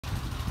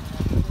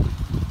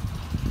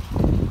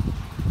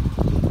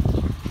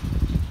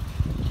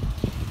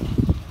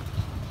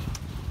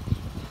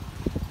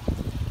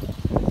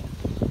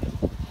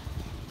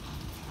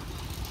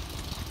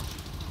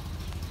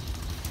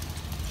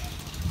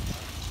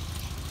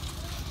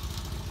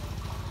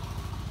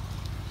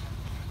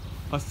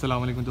अस्सलाम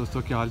वालेकुम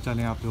दोस्तों, क्या हाल चाल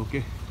है आप लोगों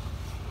के।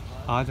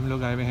 आज हम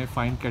लोग आए हुए हैं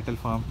फाइन कैटल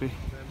फार्म पे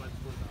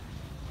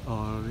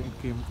और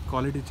इनकी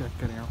क्वालिटी चेक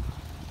करें आप।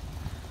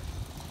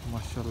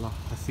 माशाल्लाह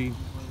हसीन,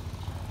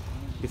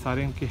 ये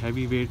सारे इनके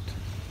हैवी वेट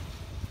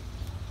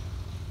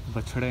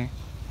बछड़े हैं।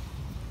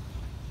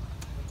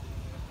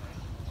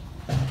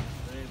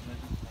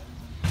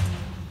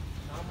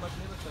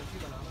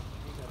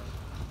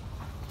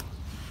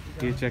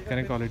 ये चेक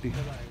करें क्वालिटी,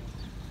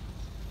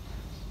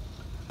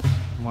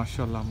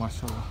 माशाल्लाह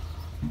माशाल्लाह।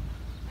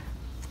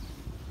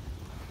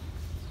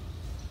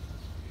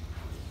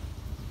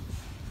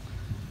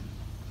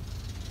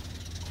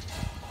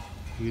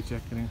 ये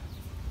चेक करें,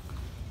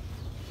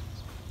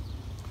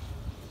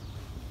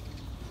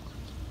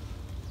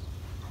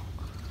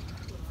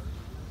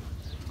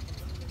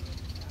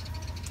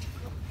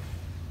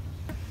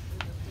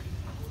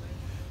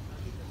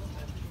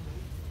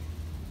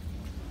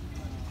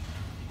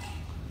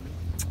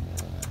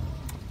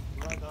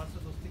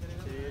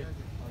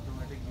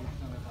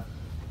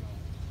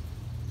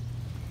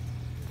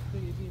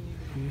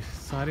 ये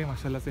सारे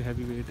माशाल्लाह से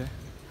हैवी वेट है।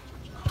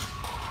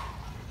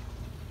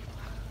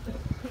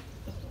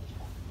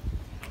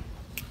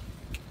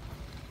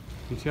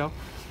 पीछे आओ।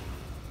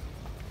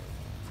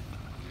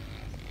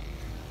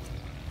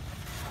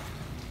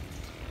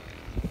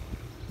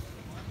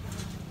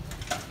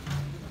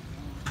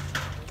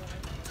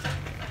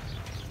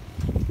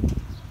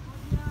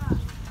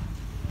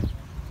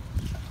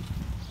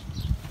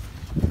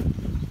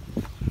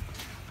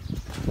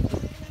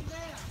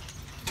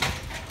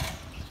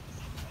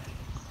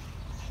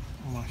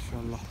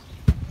 माशाल्लाह,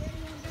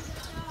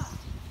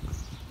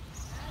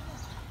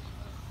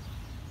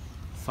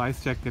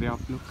 साइज चेक करें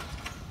आप लोग।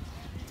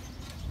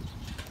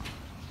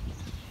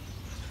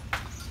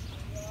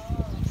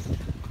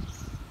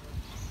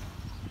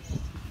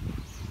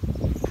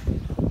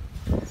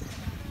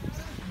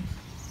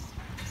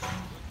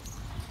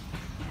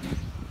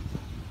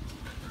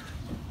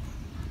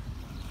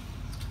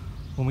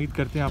 उम्मीद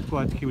करते हैं आपको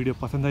आज की वीडियो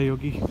पसंद आई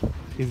होगी।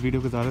 इस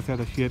वीडियो को ज़्यादा से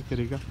ज़्यादा शेयर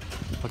करेगा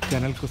और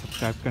चैनल को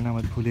सब्सक्राइब करना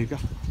मत भूलिएगा।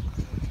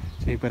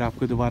 एक बार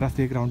आपको दोबारा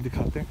से एक राउंड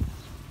दिखाते हैं।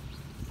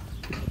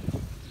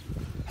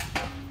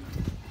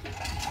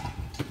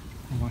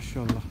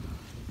 माशाल्लाह,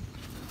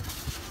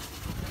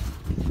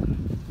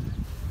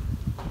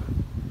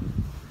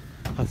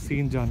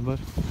 हसीन जानवर,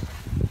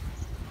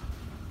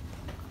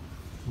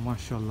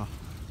 माशाल्लाह।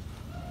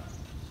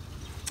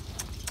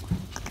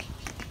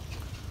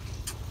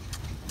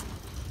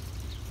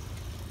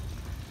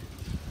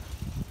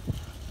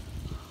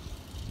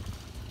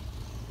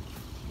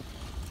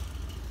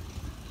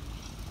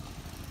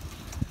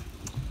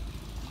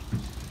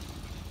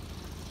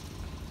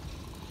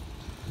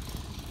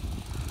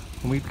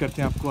 उम्मीद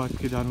करते हैं आपको आज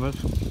के जानवर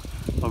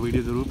और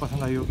वीडियो ज़रूर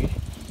पसंद आई होगी।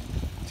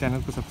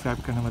 चैनल को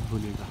सब्सक्राइब करना मत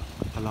भूलिएगा।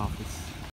 अल्लाह हाफ़िज़।